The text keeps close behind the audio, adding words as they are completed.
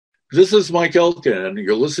This is Mike Elkin, and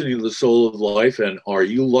you're listening to The Soul of Life, and are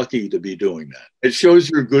you lucky to be doing that? It shows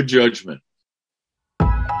your good judgment.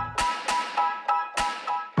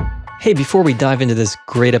 Hey, before we dive into this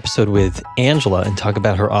great episode with Angela and talk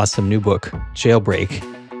about her awesome new book,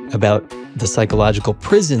 Jailbreak, about the psychological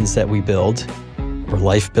prisons that we build, or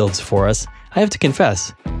life builds for us, I have to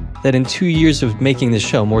confess that in 2 years of making this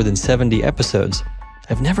show, more than 70 episodes,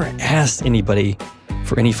 I've never asked anybody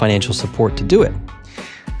for any financial support to do it.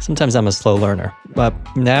 Sometimes I'm a slow learner, but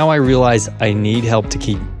now I realize I need help to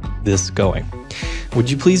keep this going. Would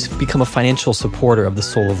you please become a financial supporter of The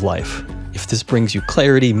Soul of Life? If this brings you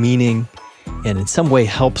clarity, meaning, and in some way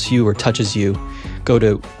helps you or touches you, go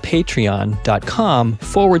to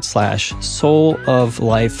patreon.com/Soul of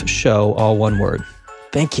Life Show, all one word.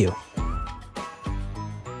 Thank you.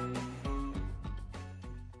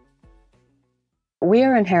 We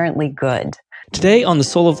are inherently good. Today on The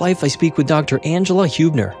Soul of Life, I speak with Dr. Angela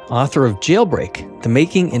Heubner, author of Jailbreak, The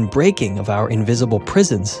Making and Breaking of Our Invisible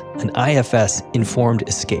Prisons, an IFS-informed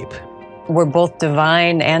escape. We're both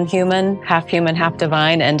divine and human, half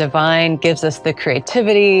divine, and divine gives us the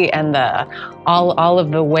creativity and all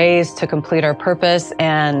of the ways to complete our purpose,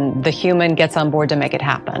 and the human gets on board to make it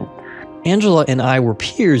happen. Angela and I were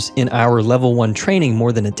peers in our level 1 training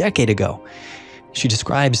more than a decade ago. She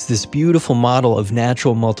describes this beautiful model of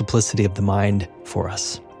natural multiplicity of the mind for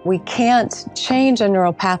us. We can't change a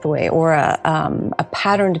neural pathway or a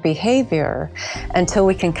patterned behavior until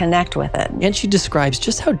we can connect with it. And she describes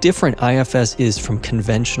just how different IFS is from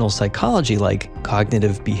conventional psychology like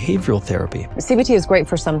cognitive behavioral therapy. CBT is great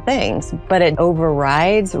for some things, but it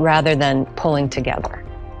overrides rather than pulling together.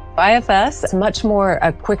 IFS is much more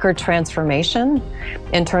a quicker transformation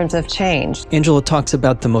in terms of change. Angela talks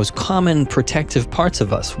about the most common protective parts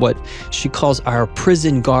of us, what she calls our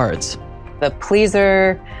prison guards. The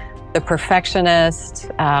pleaser, the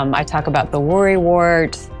perfectionist, I talk about the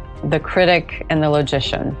worry-wort, the critic, and the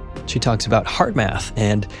logician. She talks about heart math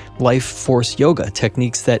and life force yoga,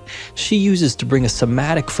 techniques that she uses to bring a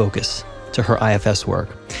somatic focus to her IFS work.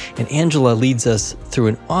 And Angela leads us through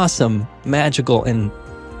an awesome, magical, and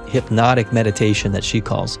hypnotic meditation that she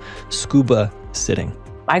calls scuba sitting.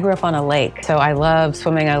 I grew up on a lake, so I love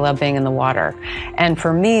swimming, I love being in the water. And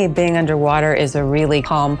for me, being underwater is a really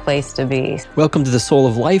calm place to be. Welcome to The Soul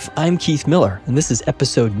of Life. I'm Keith Miller, and this is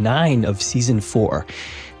episode 9 of season 4,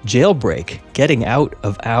 Jailbreak, Getting Out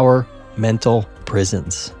of Our Mental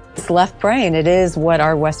Prisons. It's left brain. It is what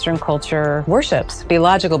our Western culture worships. Be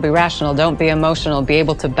logical, be rational, don't be emotional, be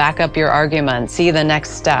able to back up your argument, see the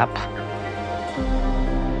next step.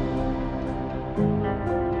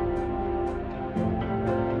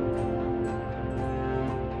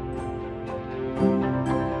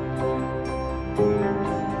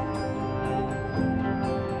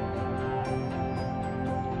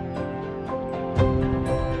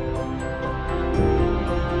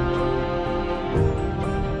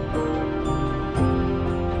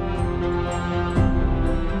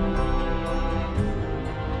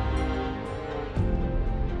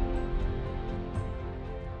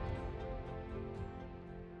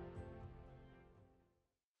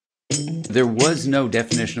 There was no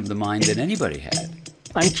definition of the mind that anybody had.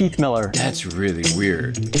 I'm Keith Miller. That's really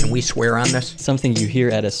weird. Can we swear on this? Something you hear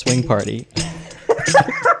at a swing party.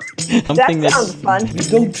 That sounds fun. We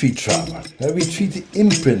don't treat trauma. We treat the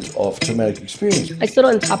imprint of traumatic experience. I stood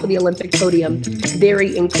on top of the Olympic podium,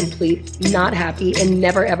 very incomplete, not happy, and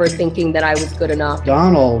never ever thinking that I was good enough.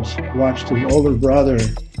 Donald watched his older brother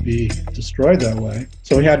be destroyed that way,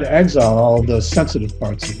 so he had to exile all the sensitive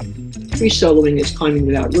parts of him. Free soloing is climbing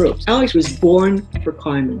without ropes. Alex was born for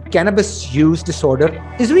climbing. Cannabis use disorder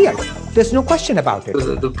is real. There's no question about it.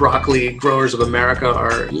 The broccoli growers of America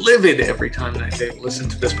are livid every time they listen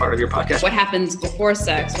to this part of your podcast. What happens before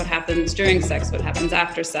sex? What happens during sex? What happens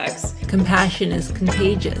after sex? Compassion is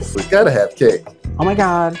contagious. We gotta have cake. Oh my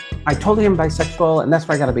God, I told him bisexual and that's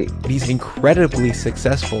where I gotta be. He's incredibly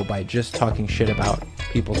successful by just talking shit about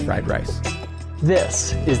people's fried rice.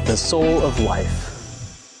 This is The Soul of Life.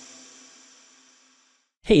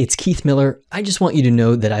 Hey, it's Keith Miller. I just want you to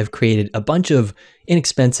know that I've created a bunch of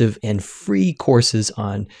inexpensive and free courses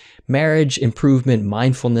on marriage improvement,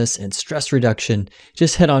 mindfulness, and stress reduction.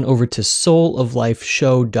 Just head on over to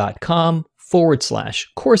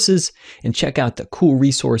souloflifeshow.com/courses and check out the cool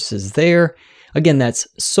resources there. Again, that's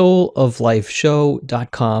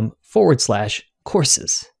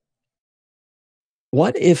souloflifeshow.com/courses.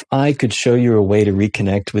 What if I could show you a way to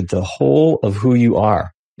reconnect with the whole of who you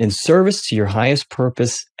are in service to your highest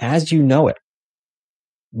purpose as you know it?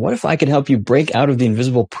 What if I could help you break out of the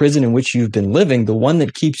invisible prison in which you've been living, the one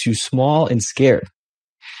that keeps you small and scared?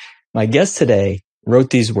 My guest today wrote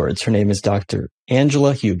these words. Her name is Dr.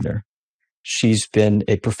 Angela Heubner. She's been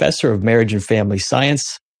a professor of marriage and family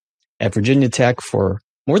science at Virginia Tech for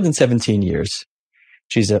more than 17 years.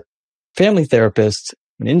 She's a family therapist,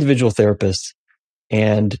 an individual therapist,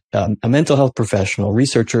 and a mental health professional,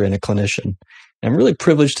 researcher, and a clinician. And I'm really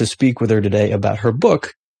privileged to speak with her today about her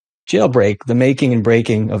book, Jailbreak, The Making and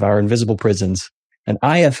Breaking of Our Invisible Prisons, an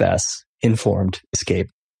IFS-informed escape.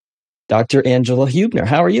 Dr. Angela Heubner,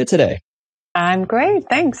 how are you today? I'm great.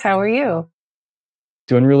 Thanks. How are you?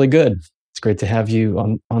 Doing really good. It's great to have you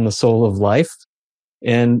on the Soul of Life.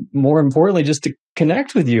 And more importantly, just to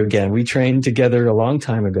connect with you again. We trained together a long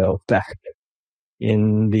time ago, back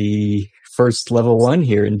in the first level 1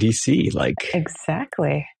 here in DC.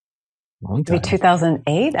 Exactly. Long time. Maybe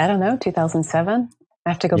 2008? I don't know, 2007? I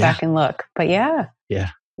have to go back and look. But yeah.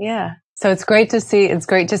 So it's great to see. It's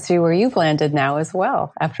great to see where you've landed now as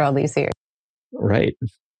well after all these years. Right.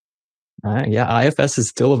 IFS is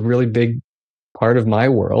still a really big part of my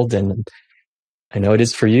world, and I know it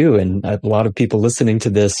is for you. And a lot of people listening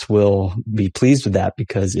to this will be pleased with that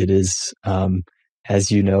because it is,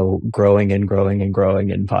 as you know, growing and growing and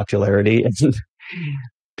growing in popularity. And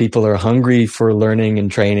people are hungry for learning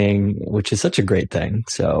and training, which is such a great thing.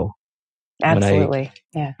 So absolutely,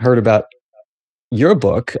 when I heard about your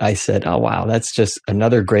book, I said, oh, wow, that's just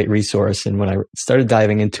another great resource. And when I started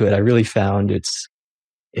diving into it, I really found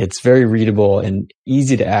it's very readable and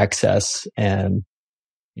easy to access and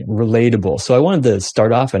relatable. So I wanted to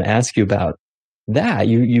start off and ask you about that.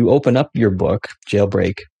 You open up your book,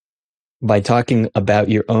 Jailbreak, by talking about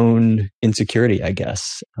your own insecurity, I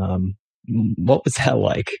guess. What was that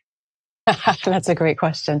like? That's a great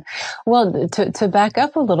question. Well, to back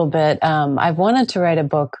up a little bit, I've wanted to write a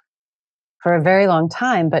book for a very long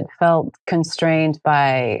time, but felt constrained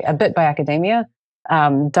by academia.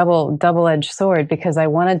 Double-edged sword, because I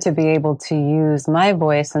wanted to be able to use my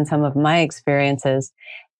voice and some of my experiences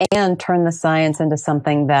and turn the science into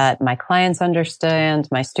something that my clients understand,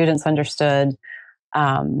 my students understood,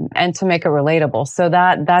 and to make it relatable. So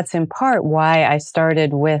that's in part why I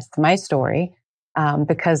started with my story,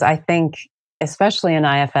 because I think, especially in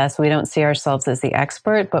IFS, we don't see ourselves as the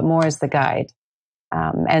expert, but more as the guide.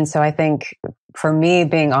 And so I think for me,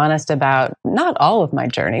 being honest about not all of my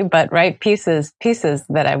journey, but pieces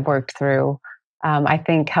that I've worked through, I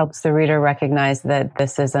think helps the reader recognize that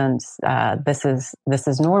this isn't, this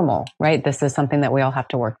is normal, right? This is something that we all have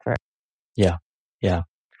to work through. Yeah.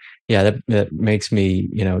 That makes me,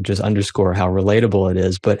 just underscore how relatable it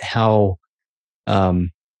is, but how,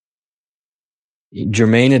 germane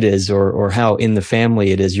it is, or how in the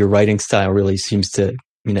family it is. Your writing style really seems to,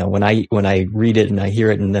 when I read it and I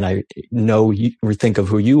hear it, and then I know or think of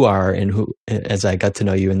who you are, and who, as I got to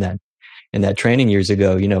know you in that training years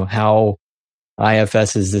ago, how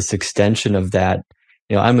IFS is this extension of that.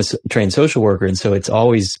 I'm a trained social worker, and so it's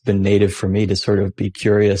always been native for me to sort of be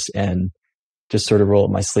curious and just sort of roll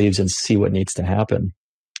up my sleeves and see what needs to happen.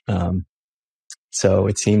 So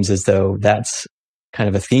it seems as though that's kind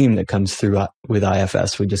of a theme that comes through with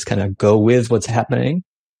IFS. We just kind of go with what's happening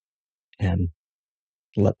and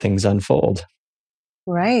let things unfold.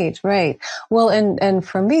 Right. Well, and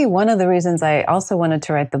for me, one of the reasons I also wanted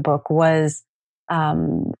to write the book was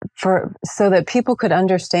so that people could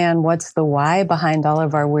understand what's the why behind all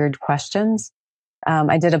of our weird questions.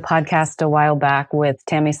 I did a podcast a while back with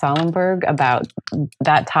Tammy Solenberg about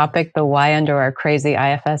that topic, the why under our crazy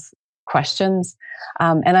IFS questions.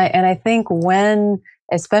 And I think when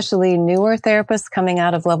especially newer therapists coming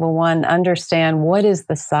out of level 1 understand what is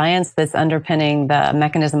the science that's underpinning the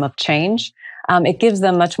mechanism of change, it gives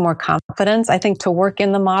them much more confidence, I think, to work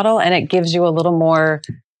in the model. And it gives you a little more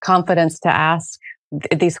confidence to ask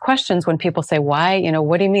these questions when people say, why,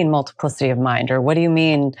 what do you mean multiplicity of mind? Or what do you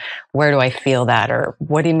mean, where do I feel that? Or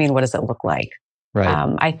what do you mean, what does it look like?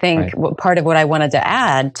 Right. I think part of what I wanted to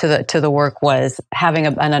add to the work was having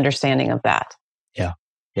an understanding of that.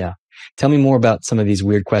 Yeah. Tell me more about some of these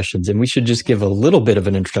weird questions. And we should just give a little bit of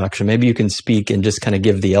an introduction. Maybe you can speak and just kind of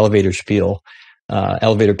give the elevator spiel,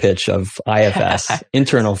 elevator pitch of IFS,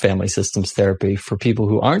 internal family systems therapy, for people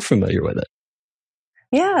who aren't familiar with it.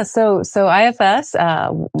 Yeah. So IFS,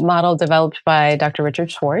 model developed by Dr. Richard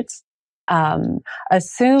Schwartz,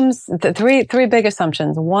 assumes the three big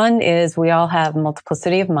assumptions. One is we all have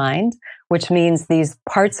multiplicity of mind, which means these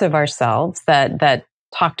parts of ourselves that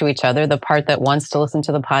talk to each other, the part that wants to listen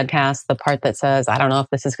to the podcast, the part that says, I don't know if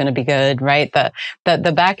this is going to be good, right?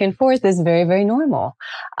 The back and forth is very, very normal.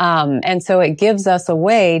 And so it gives us a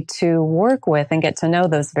way to work with and get to know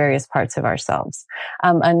those various parts of ourselves.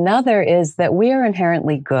 Another is that we are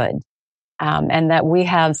inherently good. and that we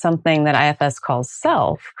have something that IFS calls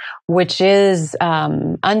self, which is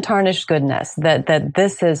untarnished goodness, that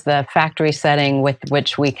this is the factory setting with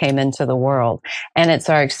which we came into the world. And it's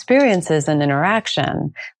our experiences and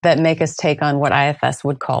interaction that make us take on what IFS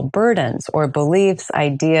would call burdens or beliefs,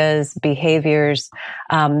 ideas, behaviors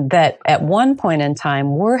that at one point in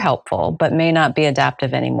time were helpful, but may not be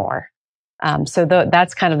adaptive anymore. So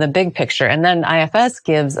that's kind of the big picture. And then IFS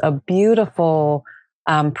gives a beautiful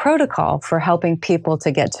protocol for helping people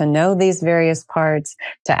to get to know these various parts,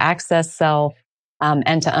 to access self,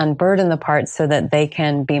 and to unburden the parts so that they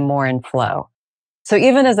can be more in flow. So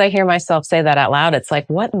even as I hear myself say that out loud, it's like,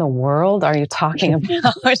 what in the world are you talking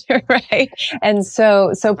about? Right? And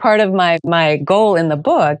so part of my goal in the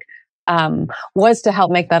book was to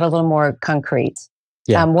help make that a little more concrete.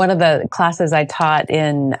 Yeah. One of the classes I taught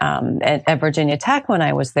at Virginia Tech when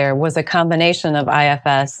I was there was a combination of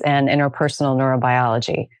IFS and interpersonal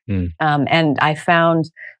neurobiology. And I found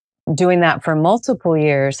doing that for multiple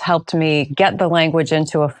years helped me get the language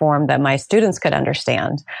into a form that my students could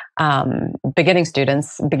understand,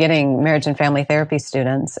 beginning marriage and family therapy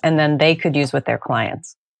students, and then they could use with their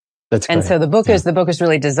clients. That's great. And so the book is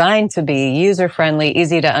really designed to be user-friendly,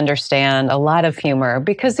 easy to understand, a lot of humor,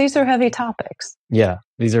 because these are heavy topics. Yeah,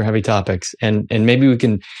 these are heavy topics. And maybe we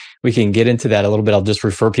can get into that a little bit. I'll just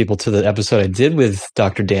refer people to the episode I did with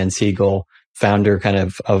Dr. Dan Siegel, founder kind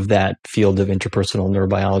of that field of interpersonal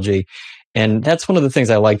neurobiology. And that's one of the things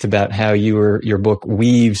I liked about how your book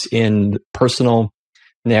weaves in personal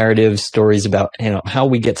narratives, stories about, how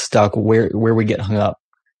we get stuck, where we get hung up,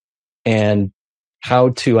 and how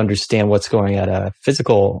to understand what's going at a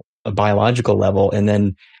physical, a biological level, and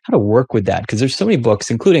then how to work with that. Because there's so many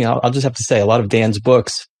books, including, I'll just have to say, a lot of Dan's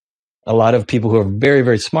books, a lot of people who are very,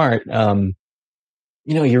 very smart, you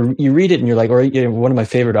read it and you're like, or one of my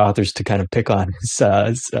favorite authors to kind of pick on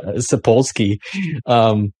is Sapolsky.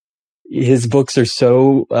 His books are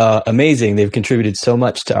so amazing. They've contributed so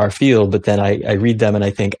much to our field, but then I read them and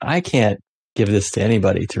I think, I can't give this to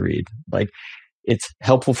anybody to read. Like, it's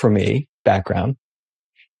helpful for me, background.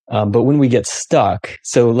 But when we get stuck,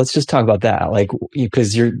 so let's just talk about that. Like,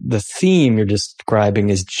 because the theme you're describing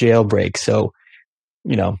is jailbreak. So,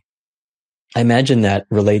 I imagine that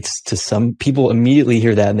relates to some people immediately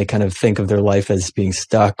hear that and they kind of think of their life as being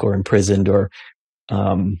stuck or imprisoned or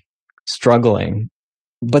struggling.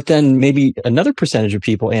 But then maybe another percentage of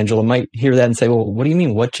people, Angela, might hear that and say, well, what do you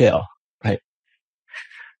mean? What jail? Right.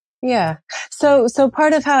 Yeah. So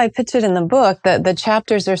part of how I pitch it in the book, the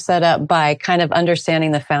chapters are set up by kind of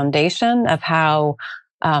understanding the foundation of how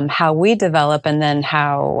we develop and then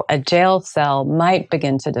how a jail cell might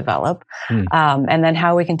begin to develop, and then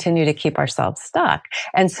how we continue to keep ourselves stuck.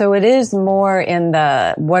 And so it is more in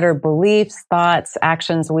what are beliefs, thoughts,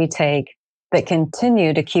 actions we take that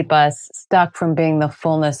continue to keep us stuck from being the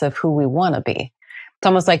fullness of who we want to be. It's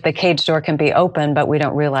almost like the cage door can be open, but we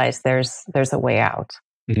don't realize there's a way out.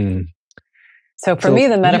 Mm-hmm. So for me,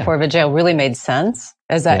 the metaphor of a jail really made sense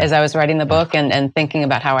as I was writing the book and thinking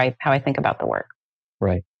about how I think about the work.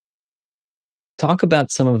 Right. Talk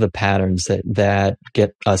about some of the patterns that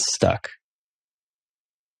get us stuck.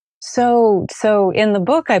 So in the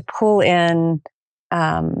book, I pull in,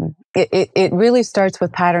 it really starts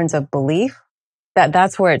with patterns of belief.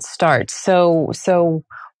 That's where it starts. So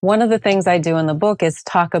one of the things I do in the book is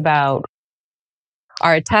talk about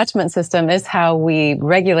our attachment system is how we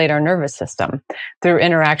regulate our nervous system through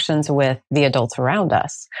interactions with the adults around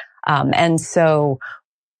us. And so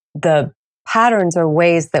the patterns or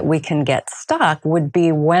ways that we can get stuck would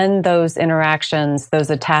be when those interactions, those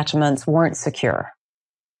attachments weren't secure,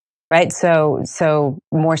 right? So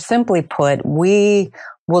more simply put, we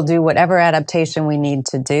will do whatever adaptation we need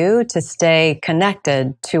to do to stay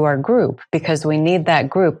connected to our group because we need that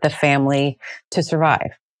group, the family, to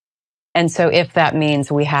survive. And so if that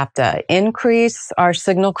means we have to increase our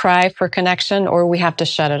signal cry for connection or we have to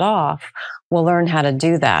shut it off, we'll learn how to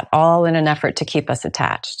do that, all in an effort to keep us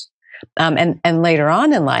attached. And later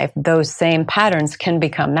on in life, those same patterns can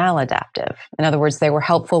become maladaptive. In other words, they were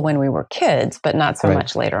helpful when we were kids, but not so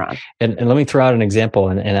much later on. And let me throw out an example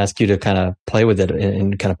and ask you to kind of play with it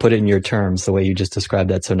and kind of put it in your terms, the way you just described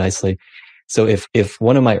that so nicely. So if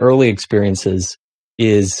one of my early experiences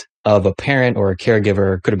is of a parent or a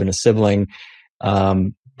caregiver, could have been a sibling,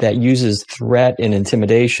 that uses threat and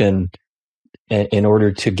intimidation in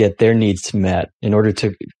order to get their needs met, in order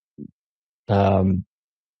to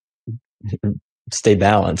stay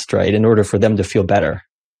balanced, right? In order for them to feel better,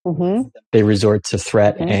 they resort to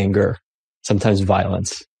threat, anger, sometimes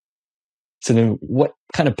violence. So then what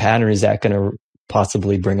kind of pattern is that going to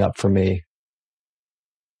possibly bring up for me?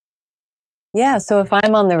 Yeah. So if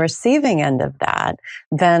I'm on the receiving end of that,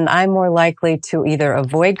 then I'm more likely to either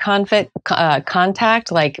avoid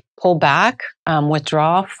contact, like pull back,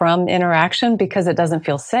 withdraw from interaction because it doesn't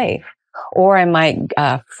feel safe. Or I might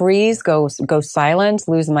freeze, go silent,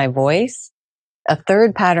 lose my voice. A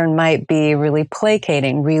third pattern might be really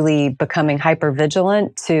placating, really becoming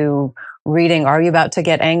hypervigilant to reading, are you about to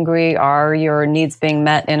get angry? Are your needs being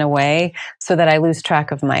met in a way so that I lose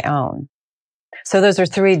track of my own? So those are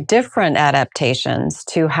three different adaptations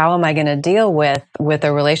to how am I going to deal with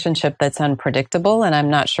a relationship that's unpredictable and I'm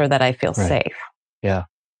not sure that I feel safe. Yeah.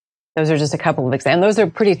 Those are just a couple of examples. And those are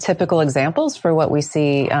pretty typical examples for what we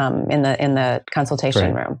see in the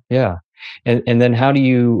consultation room. Yeah. And then how do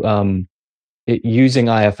you using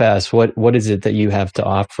IFS, what is it that you have to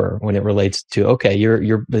offer when it relates to, okay,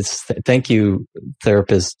 thank you,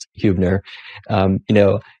 therapist Heubner.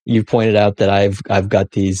 You pointed out that I've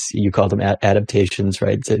got these, you call them adaptations,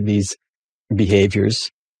 right? To these behaviors.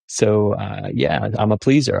 So, I'm a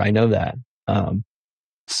pleaser. I know that.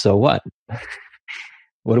 So what?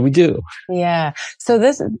 What do we do? Yeah. So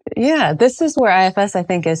this is where IFS, I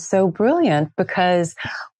think, is so brilliant because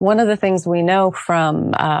one of the things we know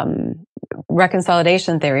from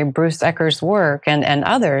reconciliation theory, Bruce Ecker's work and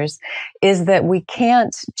others, is that we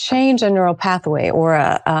can't change a neural pathway or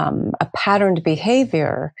a patterned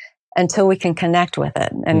behavior until we can connect with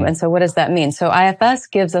it. And so what does that mean? So IFS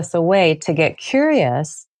gives us a way to get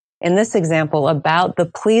curious, in this example, about the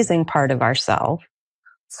pleasing part of ourselves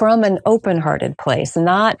from an open-hearted place,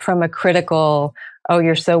 not from a critical, oh,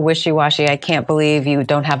 you're so wishy-washy, I can't believe you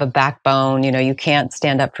don't have a backbone, you can't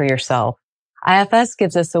stand up for yourself. IFS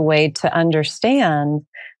gives us a way to understand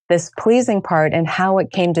this pleasing part and how it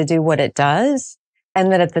came to do what it does,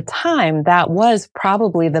 and that at the time, that was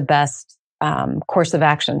probably the best course of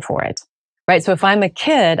action for it, right? So if I'm a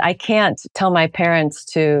kid, I can't tell my parents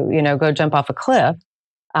to, go jump off a cliff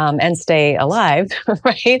and stay alive,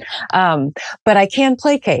 right? But I can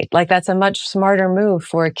placate. Like that's a much smarter move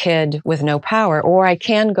for a kid with no power. Or I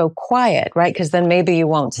can go quiet, right? Because then maybe you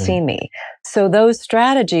won't see me. So those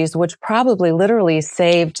strategies, which probably literally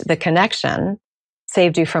saved the connection,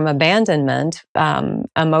 saved you from abandonment,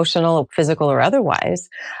 emotional, physical, or otherwise,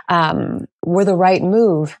 were the right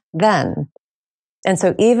move then. And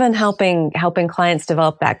so even helping clients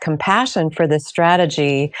develop that compassion for this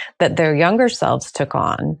strategy that their younger selves took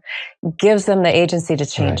on gives them the agency to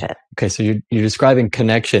change it. Okay, so you're describing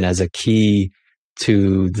connection as a key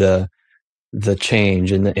to the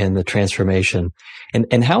change and the transformation.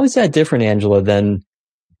 And how is that different, Angela, than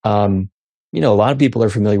a lot of people are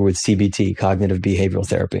familiar with CBT, cognitive behavioral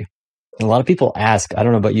therapy. And a lot of people ask, I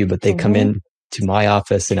don't know about you, but they come in to my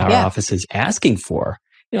office and our offices asking for,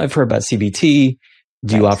 I've heard about CBT.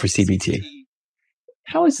 Do you offer CBT?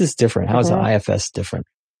 How is this different? How is IFS different?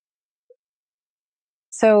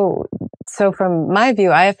 So from my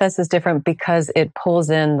view, IFS is different because it pulls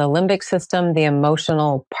in the limbic system, the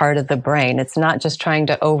emotional part of the brain. It's not just trying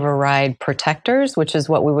to override protectors, which is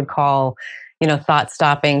what we would call, thought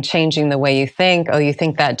stopping, changing the way you think. Oh, you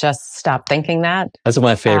think that? Just stop thinking that. That's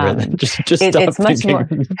my favorite. Just stop it's much thinking. more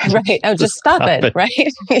right. Oh, just stop it. Right?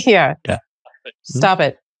 Yeah. Stop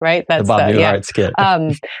it. Right. That's the Bob Newhart skit.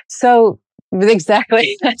 So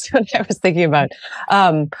exactly, that's what I was thinking about.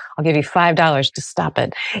 I'll give you $5 to stop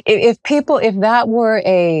it. If that were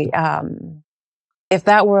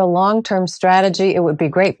a long-term strategy, it would be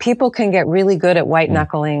great. People can get really good at white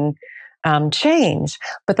knuckling change,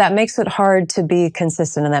 but that makes it hard to be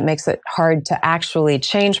consistent, and that makes it hard to actually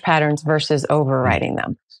change patterns versus overriding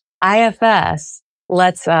them. IFS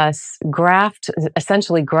lets us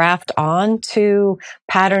essentially graft onto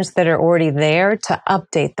patterns that are already there to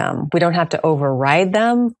update them. We don't have to override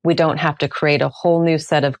them. We don't have to create a whole new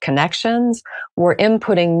set of connections. We're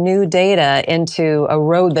inputting new data into a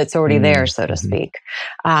road that's already there, so to speak.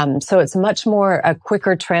 So it's much more a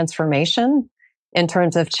quicker transformation in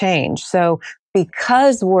terms of change. So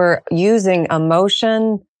because we're using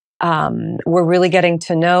emotion, we're really getting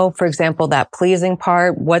to know, for example, that pleasing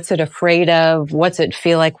part. What's it afraid of? What's it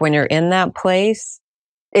feel like when you're in that place?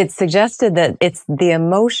 It's suggested that it's the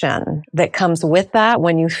emotion that comes with that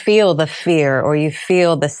when you feel the fear or you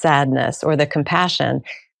feel the sadness or the compassion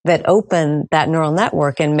that open that neural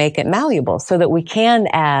network and make it malleable so that we can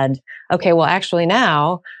add, okay, well, actually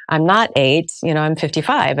now I'm not 8, I'm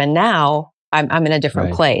 55 and now I'm in a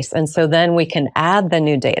different place. And so then we can add the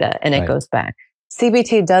new data and it goes back.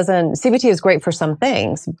 CBT is great for some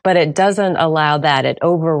things, but it doesn't allow that. It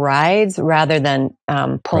overrides rather than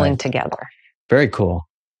pulling together. Very cool.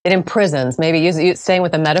 It imprisons. Maybe staying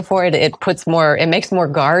with a metaphor, it makes more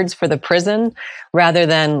guards for the prison rather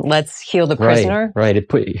than let's heal the prisoner. Right.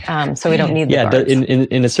 So we don't need the guards.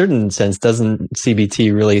 In a certain sense, doesn't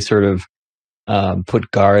CBT really sort of put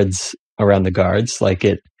guards around the guards, like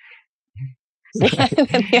it?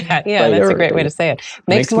 Yeah, that's a great way to say it.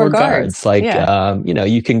 Makes more guards. Like,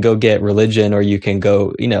 you can go get religion, or you can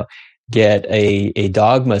go, get a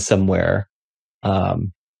dogma somewhere.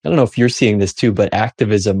 I don't know if you're seeing this too, but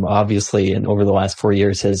activism, obviously, and over the last 4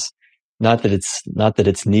 years has not that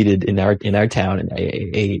it's needed in our town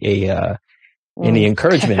any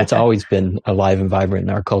encouragement. It's always been alive and vibrant in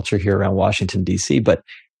our culture here around Washington D.C. But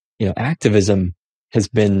activism has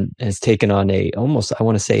taken on I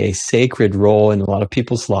want to say a sacred role in a lot of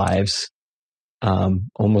people's lives.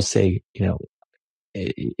 Almost a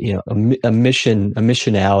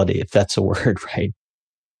missionality, if that's a word, right?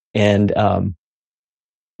 And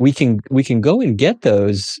we can go and get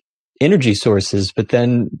those energy sources, but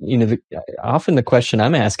then often the question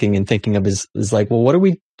I'm asking and thinking of is like, well, what are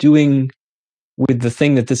we doing with the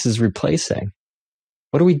thing that this is replacing?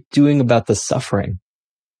 What are we doing about the suffering,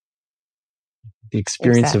 the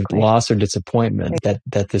experience of loss or disappointment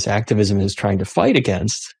that this activism is trying to fight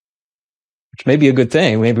against? Which may be a good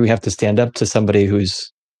thing. Maybe we have to stand up to somebody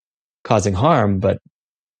who's causing harm, but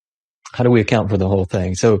how do we account for the whole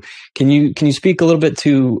thing? So can you speak a little bit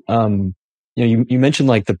to, you mentioned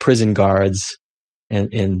like the prison guards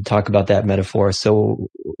and talk about that metaphor. So,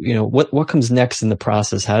 what comes next in the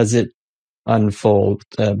process? How does it unfold?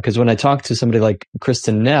 Because when I talk to somebody like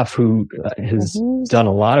Kristen Neff, who has done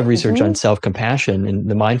a lot of research on self-compassion, and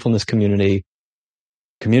the mindfulness communities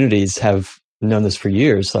have known this for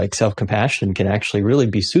years, like self-compassion can actually really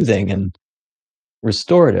be soothing and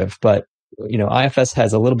restorative. But IFS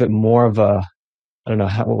has a little bit more of a, I don't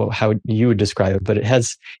know how you would describe it, but it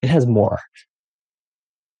has more.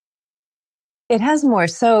 It has more.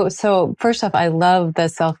 So first off, I love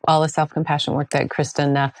all the self-compassion work that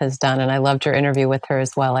Kristen Neff has done, and I loved your interview with her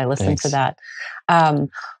as well. I listened to that.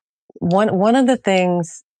 One of the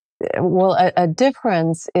things, a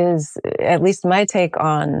difference is, at least my take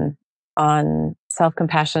on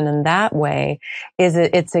self-compassion in that way, is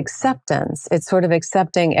it's acceptance. It's sort of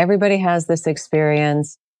accepting everybody has this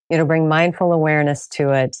experience, bring mindful awareness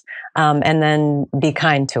to it, and then be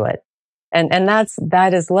kind to it. And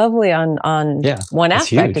that is lovely on one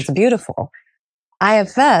aspect. It's beautiful.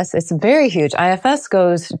 IFS, it's very huge. IFS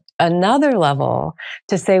goes another level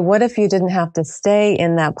to say, what if you didn't have to stay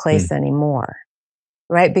in that place anymore?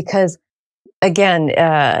 Right? Because again,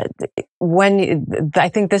 I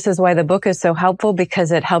think this is why the book is so helpful,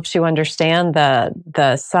 because it helps you understand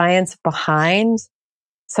the science behind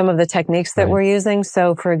some of the techniques that we're using.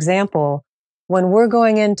 So for example, when we're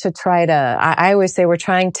going in to I always say we're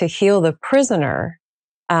trying to heal the prisoner,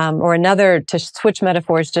 to switch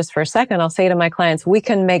metaphors just for a second, I'll say to my clients, we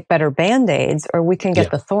can make better Band-Aids, or we can get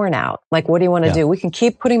the thorn out. Like, what do you want to do? We can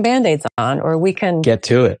keep putting Band-Aids on, or we can get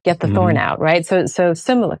to it, get the thorn out, right? So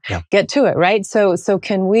similar, get to it, right? So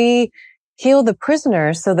can we heal the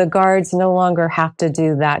prisoner so the guards no longer have to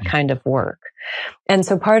do that kind of work? And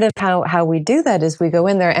so part of how we do that is we go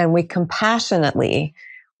in there and we compassionately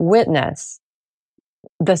witness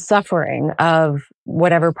the suffering of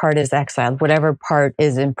whatever part is exiled, whatever part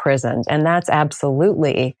is imprisoned. And that's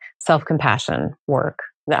absolutely self-compassion work,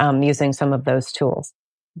 using some of those tools.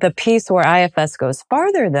 The piece where IFS goes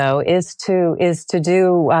farther, though, is to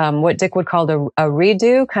do what Dick would call a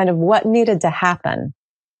redo, kind of what needed to happen.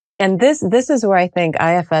 And this is where I think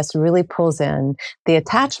IFS really pulls in the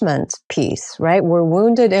attachment piece, right? We're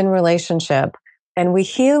wounded in relationship and we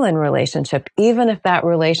heal in relationship, even if that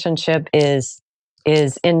relationship is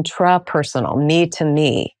intrapersonal, me to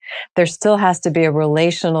me. There still has to be a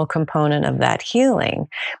relational component of that healing.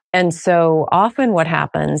 And so often what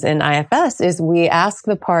happens in IFS is we ask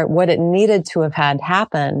the part what it needed to have had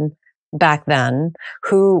happen back then.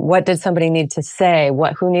 What did somebody need to say?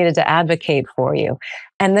 Who needed to advocate for you?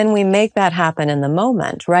 And then we make that happen in the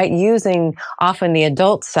moment, right? Using often the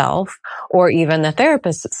adult self or even the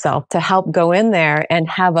therapist self to help go in there and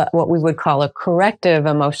have what we would call a corrective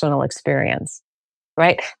emotional experience.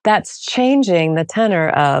 Right? That's changing the tenor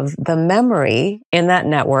of the memory in that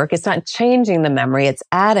network. It's not changing the memory. It's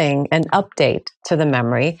adding an update to the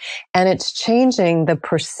memory, and it's changing the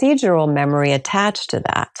procedural memory attached to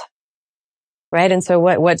that. Right? And so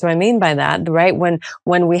what do I mean by that? Right?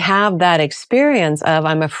 When we have that experience of,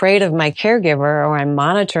 I'm afraid of my caregiver, or I'm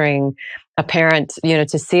monitoring a parent,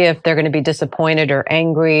 to see if they're going to be disappointed or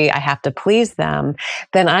angry, I have to please them,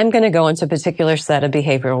 then I'm going to go into a particular set of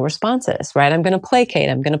behavioral responses, right? I'm going to placate,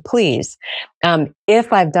 I'm going to please.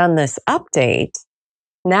 If I've done this update,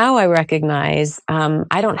 now I recognize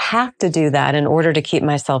I don't have to do that in order to keep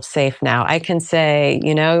myself safe now. I can say,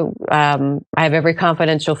 I have every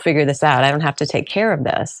confidence you'll figure this out. I don't have to take care of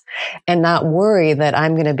this and not worry that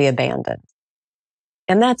I'm going to be abandoned.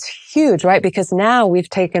 And that's huge, right? Because now we've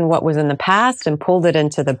taken what was in the past and pulled it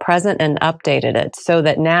into the present and updated it so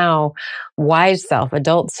that now wise self,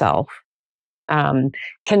 adult self,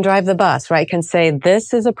 can drive the bus, right? Can say,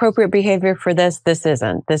 this is appropriate behavior for this. This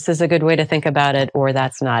isn't. This is a good way to think about it, or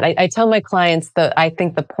that's not. I tell my clients that I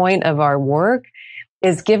think the point of our work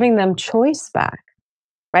is giving them choice back,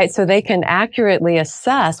 right? So they can accurately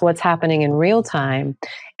assess what's happening in real time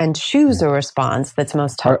and choose a response that's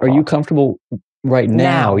most helpful. Are you comfortable right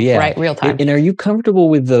now? Yeah. Right, real time. And are you comfortable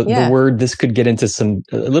with the word? This could get into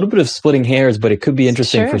a little bit of splitting hairs, but it could be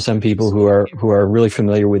interesting for some people who are really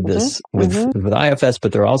familiar with this, with IFS,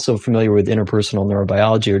 but they're also familiar with interpersonal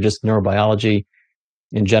neurobiology or just neurobiology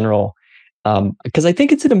in general. Because I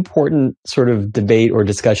think it's an important sort of debate or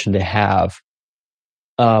discussion to have.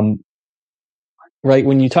 Right.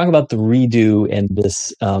 When you talk about the redo and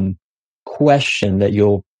this question that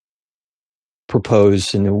you'll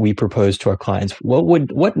propose and that we propose to our clients,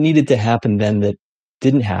 what needed to happen then that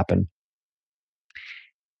didn't happen?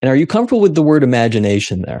 And are you comfortable with the word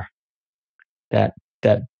imagination there? That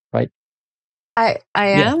right? I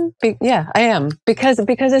am. I am because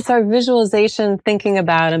it's our visualization, thinking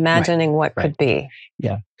about, imagining what could be.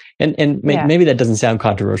 Yeah. And maybe that doesn't sound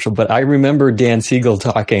controversial, but I remember Dan Siegel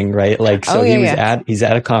talking, right? Like, so he's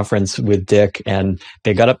at a conference with Dick and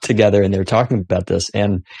they got up together and they were talking about this.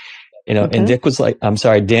 And, and Dick was like,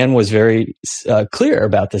 Dan was very clear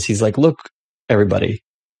about this. He's like, look, everybody,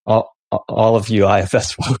 all of you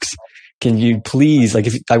IFS folks, can you please, like,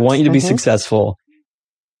 I want you to be successful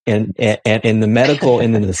and in the medical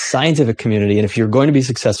and in the scientific community. And if you're going to be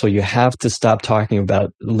successful, you have to stop talking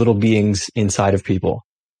about little beings inside of people.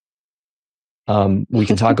 We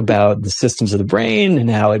can talk about the systems of the brain and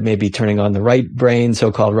how it may be turning on the right brain,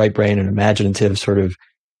 so-called right brain, and imaginative sort of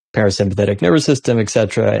parasympathetic nervous system, et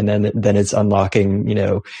cetera. And then it's unlocking,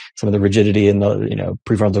 some of the rigidity in the,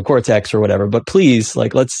 prefrontal cortex or whatever. But please,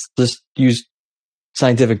 like, let's just use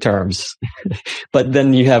scientific terms. But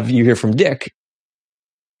then you hear from Dick.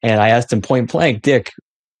 And I asked him point blank, Dick,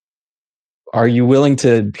 are you willing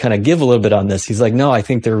to kind of give a little bit on this? He's like, no, I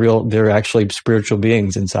think they're actually spiritual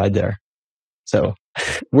beings inside there. So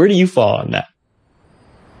where do you fall on that?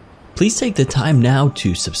 Please take the time now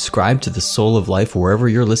to subscribe to The Soul of Life wherever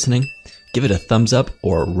you're listening. Give it a thumbs up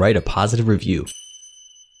or write a positive review.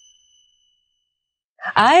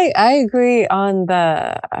 I agree on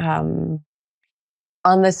the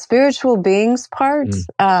spiritual beings part.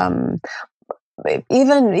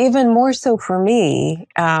 Even more so for me,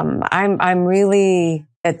 I'm really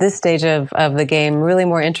at this stage of the game really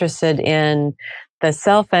more interested in the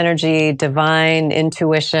self energy, divine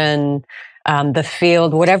intuition, the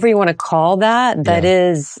field, whatever you want to call that. That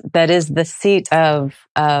is the seat of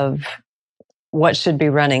what should be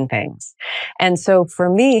running things. And so for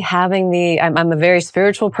me, I'm a very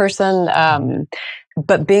spiritual person.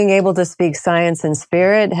 But being able to speak science and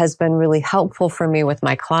spirit has been really helpful for me with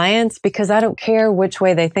my clients because I don't care which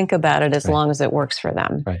way they think about it as long as it works for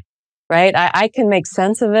them. Right? I can make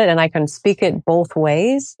sense of it and I can speak it both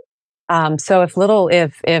ways. So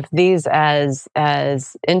if these as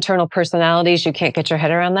internal personalities, you can't get your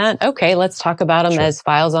head around that. Okay, let's talk about them as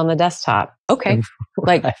files on the desktop. Okay,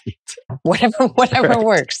 like whatever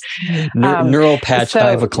works. Neural patch.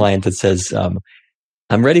 I have a client that says, I'm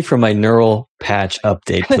ready for my neural patch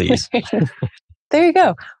update, please. There you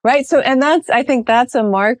go. Right. So, and I think that's a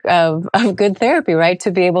mark of good therapy, right?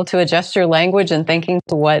 To be able to adjust your language and thinking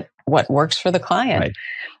to what works for the client.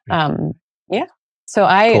 So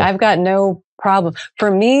I've got no problem.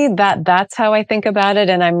 For me, that's how I think about it.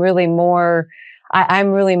 And I'm really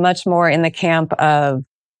much more in the camp of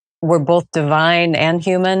we're both divine and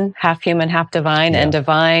human, half divine, and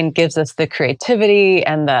divine gives us the creativity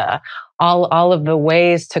and all of the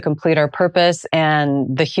ways to complete our purpose,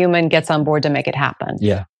 and the human gets on board to make it happen.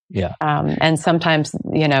 And sometimes,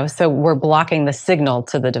 so we're blocking the signal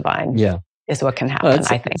to the divine. Is what can happen.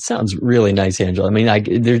 I think it sounds really nice, Angela. I mean,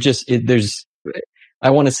 I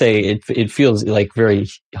want to say it feels like very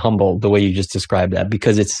humble the way you just described that,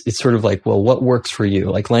 because it's sort of like, well, what works for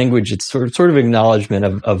you? Like language, it's sort of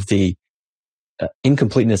acknowledgement of the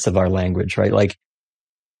incompleteness of our language, right? Like,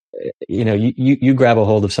 you grab a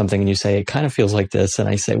hold of something and you say, it kind of feels like this. And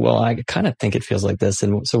I say, well, I kind of think it feels like this.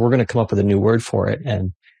 And so we're going to come up with a new word for it.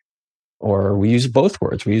 Or we use both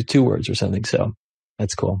words. We use two words or something. So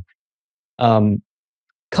that's cool.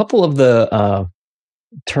 Couple of the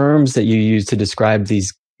terms that you use to describe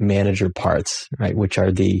these manager parts, right? Which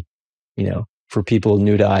are for people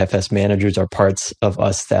new to IFS, managers are parts of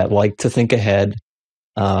us that like to think ahead,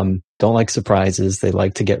 don't like surprises. They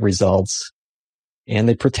like to get results, and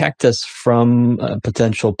they protect us from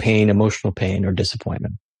potential pain, emotional pain, or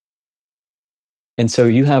disappointment. And so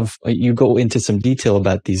you go into some detail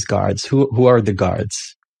about these guards. Who are the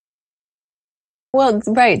guards? Well,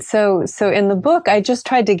 right. So in the book, I just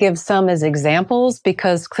tried to give some as examples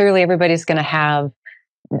because clearly everybody's going to have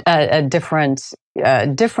a different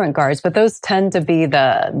guards, but those tend to be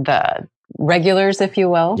the regulars, if you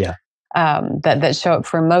will. Yeah. That show up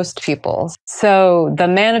for most people. So the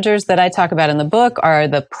managers that I talk about in the book are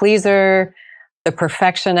the pleaser, the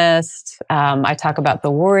perfectionist. I talk about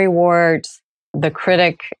the worry-wort, the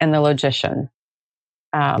critic, and the logician.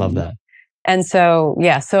 Love that. And so,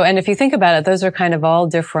 and if you think about it, those are kind of all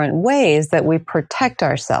different ways that we protect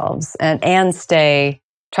ourselves and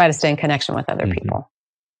try to stay in connection with other people.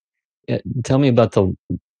 Yeah, tell me about the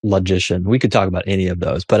logician. We could talk about any of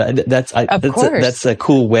those, but that's a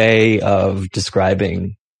cool way of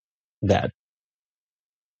describing that.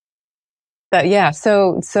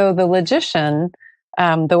 So the logician,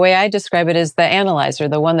 the way I describe it is the analyzer,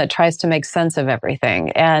 the one that tries to make sense of everything.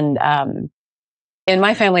 And in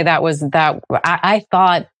my family, I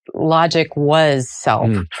thought logic was self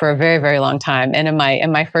for a very, very long time. And in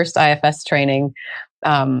my first IFS training,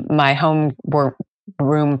 my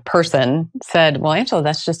room person said, "Well, Angela,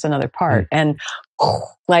 that's just another part." And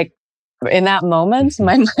like in that moment,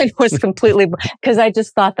 my mind was completely, because I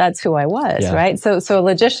just thought that's who I was, right? So a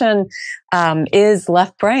logician is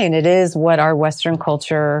left brain. It is what our Western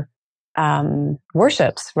culture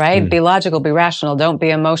worships, right? Be logical, be rational, don't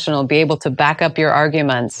be emotional, be able to back up your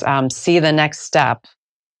arguments, see the next step.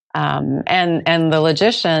 And the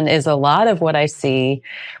logician is a lot of what I see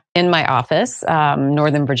in my office,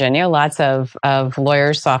 Northern Virginia, lots of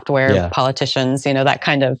lawyers, software, politicians, that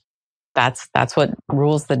kind of, that's what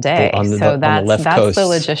rules the day. That's the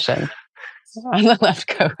logician on the left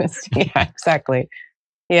coast. Yeah, exactly.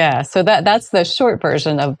 Yeah. So that's the short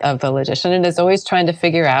version of the logician. And it's always trying to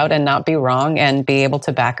figure out and not be wrong and be able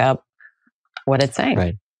to back up what it's saying.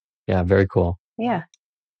 Right. Yeah. Very cool. Yeah.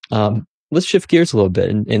 Let's shift gears a little bit.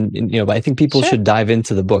 And I think people should dive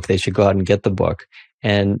into the book. They should go out and get the book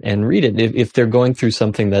and read it. If they're going through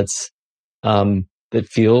something that's, that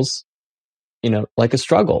feels, like a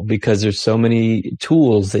struggle, because there's so many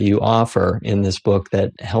tools that you offer in this book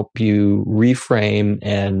that help you reframe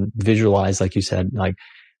and visualize, like you said, like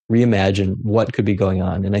reimagine what could be going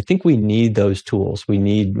on. And I think we need those tools. We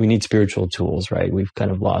need spiritual tools, right? We've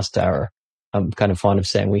kind of lost I'm kind of fond of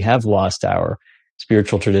saying we have lost our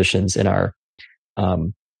spiritual traditions in our, a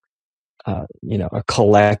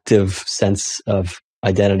collective sense of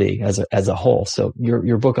identity as a whole. So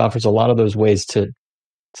your book offers a lot of those ways to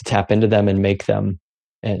tap into them and make them,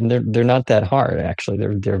 and they're not that hard, actually.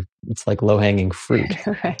 They're it's like low-hanging fruit,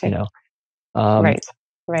 right.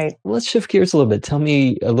 Right. Let's shift gears a little bit. Tell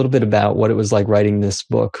me a little bit about what it was like writing this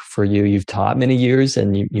book for you. You've taught many years,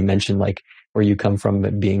 and you mentioned like where you come from,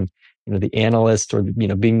 being, the analyst or,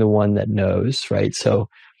 being the one that knows, right? So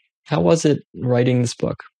how was it writing this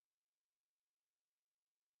book?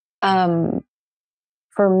 For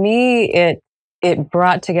me, it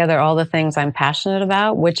brought together all the things I'm passionate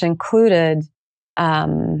about, which included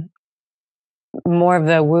more of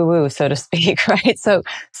the woo-woo, so to speak, right? So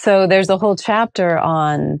there's a whole chapter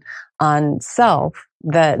on self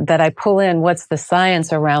that I pull in what's the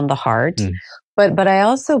science around the heart, but I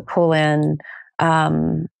also pull in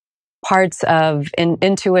parts of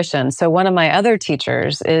intuition. So one of my other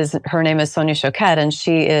teachers her name is Sonia Choquette, and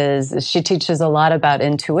she teaches a lot about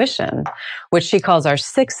intuition, which she calls our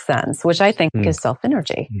sixth sense, which I think is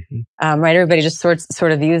self-energy. Right? Everybody just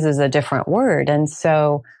sort of uses a different word. And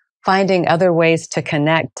so finding other ways to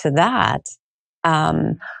connect to that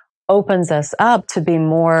opens us up to be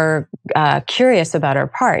more curious about our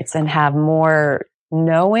parts and have more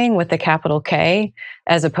knowing with a capital K,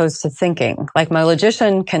 as opposed to thinking. Like my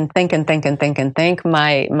logician can think and think and think and think.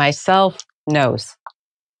 Myself knows.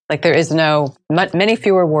 Like there is many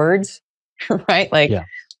fewer words, right? Like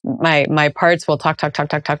my parts will talk.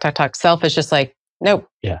 Self is just like, nope.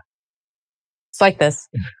 Yeah. It's like this,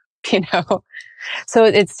 So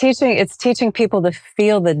it's teaching people to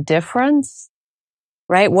feel the difference,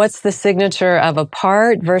 right? What's the signature of a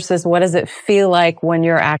part versus what does it feel like when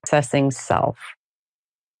you're accessing self?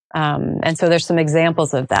 And so there's some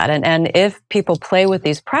examples of that. And if people play with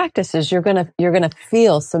these practices, you're gonna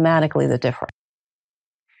feel somatically the difference.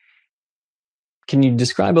 Can you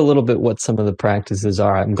describe a little bit what some of the practices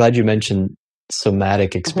are? I'm glad you mentioned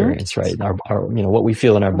somatic experience, right? Our what we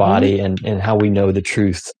feel in our body and how we know the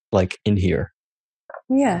truth, like in here.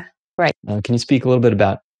 Yeah, right. Can you speak a little bit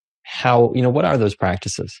about how, what are those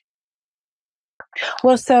practices?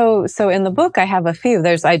 Well, so in the book, I have a few.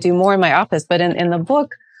 I do more in my office, but in the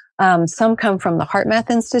book, some come from the Heart Math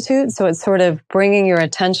Institute. So it's sort of bringing your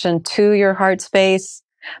attention to your heart space,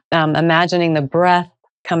 imagining the breath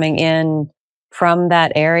coming in from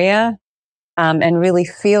that area, and really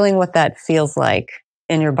feeling what that feels like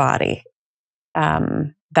in your body.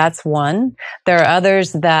 That's one. There are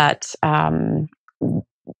others that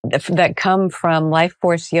come from Life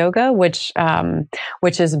Force Yoga, which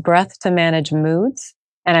is breath to manage moods.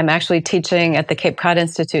 And I'm actually teaching at the Cape Cod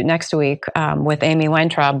Institute next week with Amy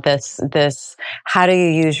Weintraub this how do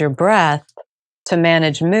you use your breath to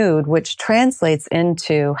manage mood, which translates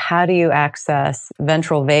into how do you access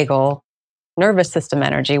ventral vagal nervous system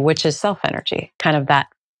energy, which is self energy, kind of that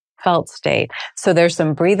felt state. So there's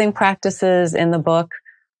some breathing practices in the book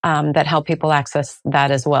that help people access that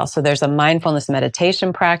as well. So there's a mindfulness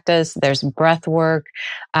meditation practice, there's breath work,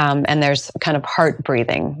 and there's kind of heart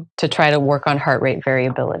breathing to try to work on heart rate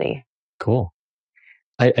variability. Cool.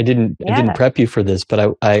 I didn't prep you for this,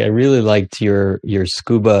 but I really liked your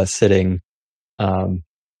scuba sitting kind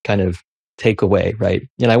of takeaway, right?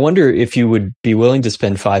 And I wonder if you would be willing to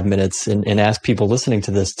spend 5 minutes and ask people listening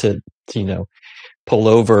to this to pull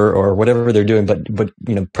over or whatever they're doing, but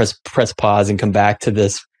press pause and come back to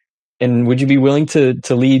this. And would you be willing to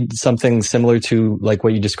lead something similar to like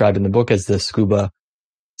what you describe in the book as the scuba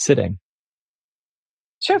sitting?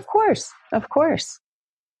 Sure, of course.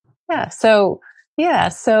 Yeah. So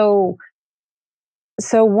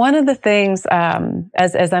one of the things,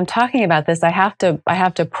 as I'm talking about this, I have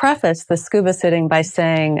to preface the scuba sitting by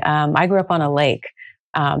saying I grew up on a lake.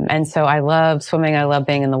 And so I love swimming. I love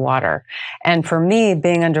being in the water. And for me,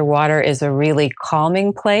 being underwater is a really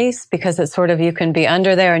calming place because it's sort of, you can be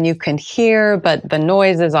under there and you can hear, but the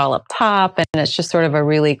noise is all up top and it's just sort of a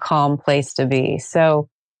really calm place to be. So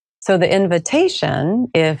the invitation,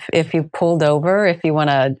 if you pulled over, if you want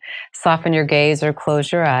to soften your gaze or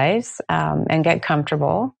close your eyes and get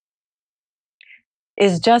comfortable,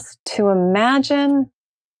 is just to imagine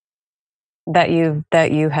that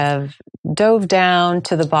you have dove down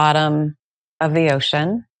to the bottom of the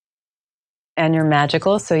ocean and you're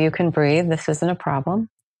magical, so you can breathe. This isn't a problem.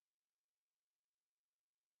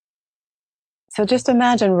 So just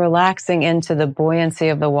imagine relaxing into the buoyancy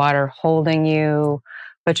of the water holding you,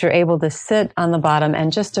 but you're able to sit on the bottom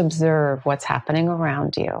and just observe what's happening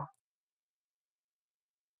around you.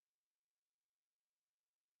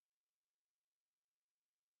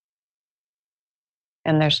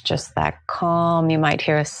 And there's just that calm. You might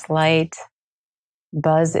hear a slight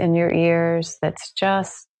buzz in your ears that's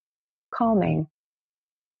just calming.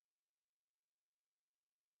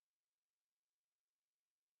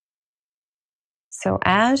 So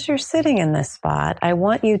as you're sitting in this spot, I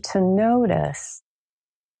want you to notice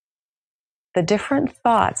the different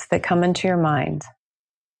thoughts that come into your mind.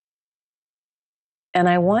 And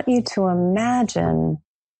I want you to imagine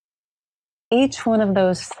each one of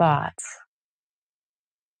those thoughts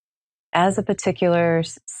as a particular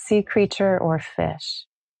sea creature or fish.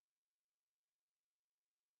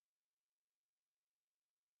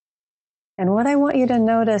 And what I want you to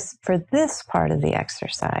notice for this part of the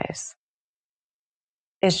exercise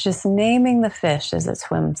is just naming the fish as it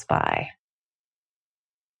swims by.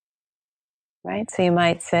 Right? So you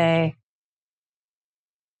might say,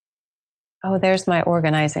 oh, there's my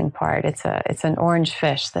organizing part. It's an orange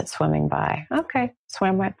fish that's swimming by. Okay,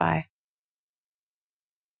 swam right by.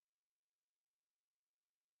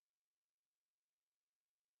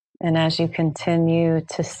 And as you continue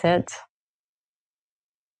to sit,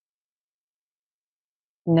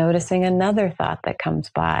 noticing another thought that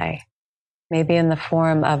comes by, maybe in the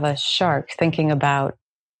form of a shark thinking about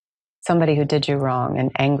somebody who did you wrong,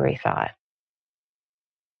 an angry thought.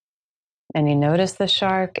 And you notice the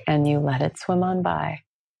shark and you let it swim on by.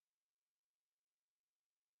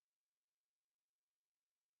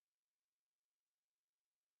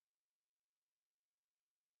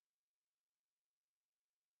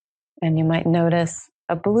 And you might notice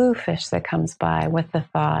a blue fish that comes by with the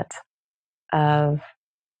thought of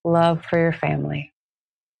love for your family.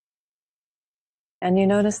 And you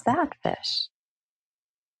notice that fish.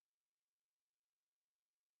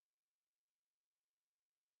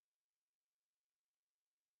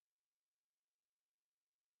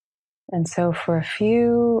 And so for a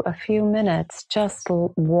few minutes, just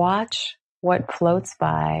watch what floats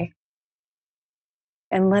by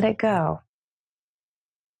and let it go.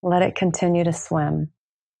 Let it continue to swim.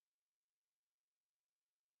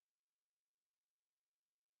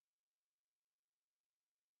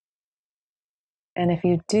 And if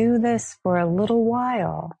you do this for a little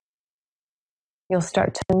while, you'll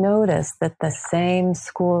start to notice that the same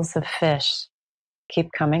schools of fish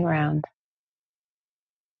keep coming around.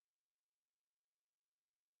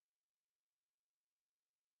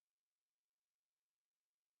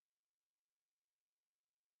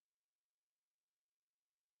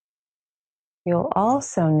 You'll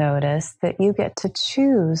also notice that you get to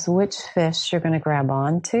choose which fish you're going to grab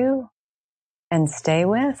onto and stay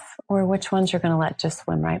with, or which ones you're going to let just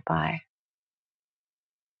swim right by.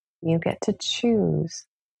 You get to choose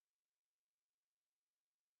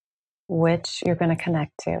which you're going to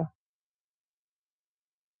connect to.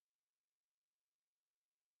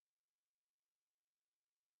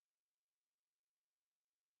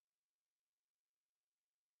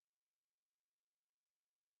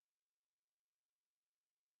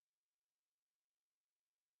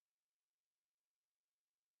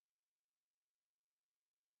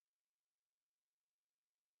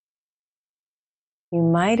 You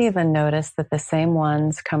might even notice that the same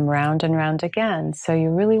ones come round and round again, so you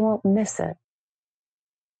really won't miss it.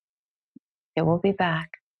 It will be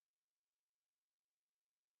back.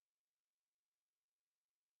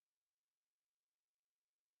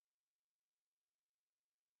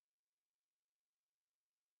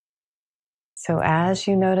 So as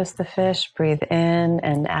you notice the fish, breathe in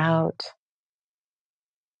and out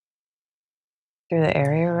through the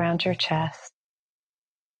area around your chest.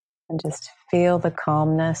 And just feel the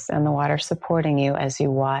calmness and the water supporting you as you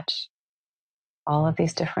watch all of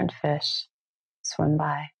these different fish swim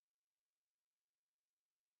by.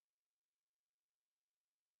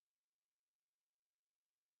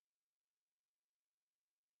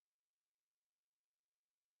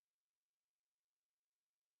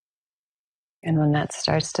 And when that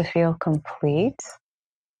starts to feel complete,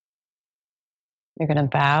 you're going to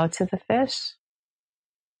bow to the fish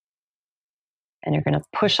and you're going to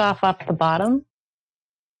push off the bottom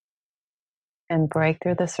and break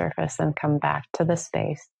through the surface and come back to the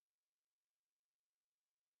space.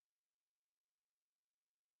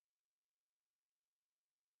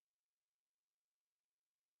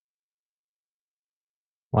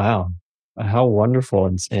 Wow. How wonderful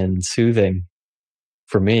and soothing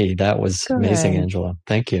for me. That was amazing, Angela.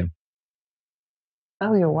 Thank you.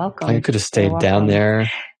 Oh, you're welcome. I could have stayed down there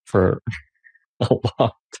for a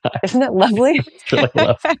long time. Isn't it lovely? It's really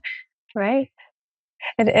lovely. Right?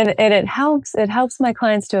 And it helps my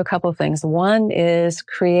clients do a couple of things. One is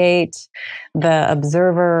create the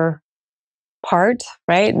observer part,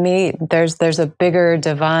 right? There's a bigger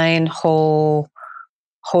divine whole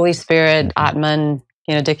Holy Spirit, Atman,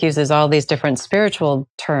 Dick uses all these different spiritual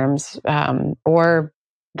terms, or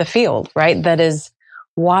the field, right? That is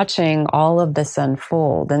watching all of this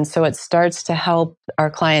unfold. And so it starts to help our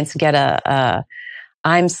clients get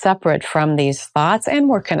I'm separate from these thoughts and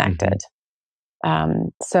we're connected.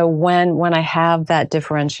 So when I have that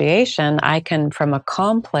differentiation, I can, from a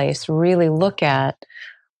calm place, really look at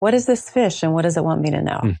what is this fish and what does it want me to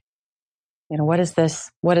know? What is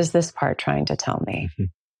this part trying to tell me?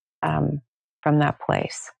 From that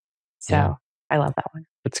place. So yeah. I love that one.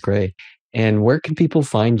 That's great. And where can people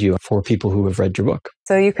find you for people who have read your book?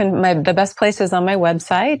 So the best place is on my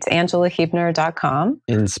website, angelaheubner.com.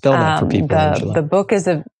 And spell that for people, Angela. The book is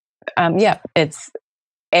it's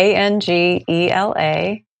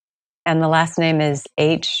Angela, and the last name is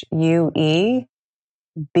Huebe,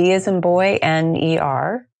 B as in boy,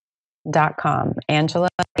 NER.com,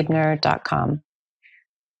 angelaheubner.com.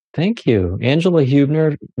 Thank you. Angela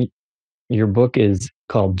Heubner, your book is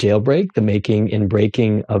called Jailbreak, The Making and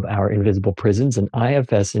Breaking of Our Invisible Prisons, an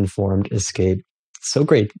IFS-informed escape. So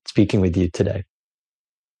great speaking with you today.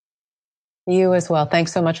 You as well.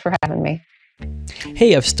 Thanks so much for having me.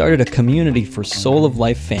 Hey, I've started a community for Soul of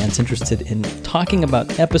Life fans interested in talking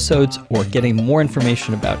about episodes or getting more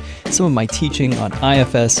information about some of my teaching on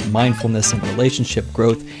IFS, mindfulness, and relationship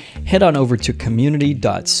growth. Head on over to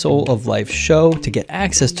community.souloflifeshow to get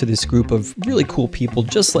access to this group of really cool people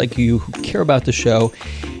just like you who care about the show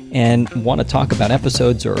and want to talk about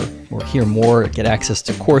episodes or hear more, get access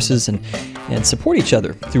to courses and support each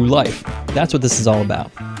other through life. That's what this is all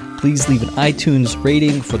about. Please leave an iTunes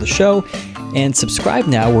rating for the show and subscribe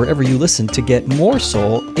now wherever you listen to get more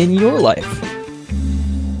soul in your life.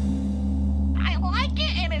 I like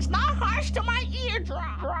it and it's not harsh to my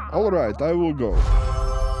eardrum. All right, I will go.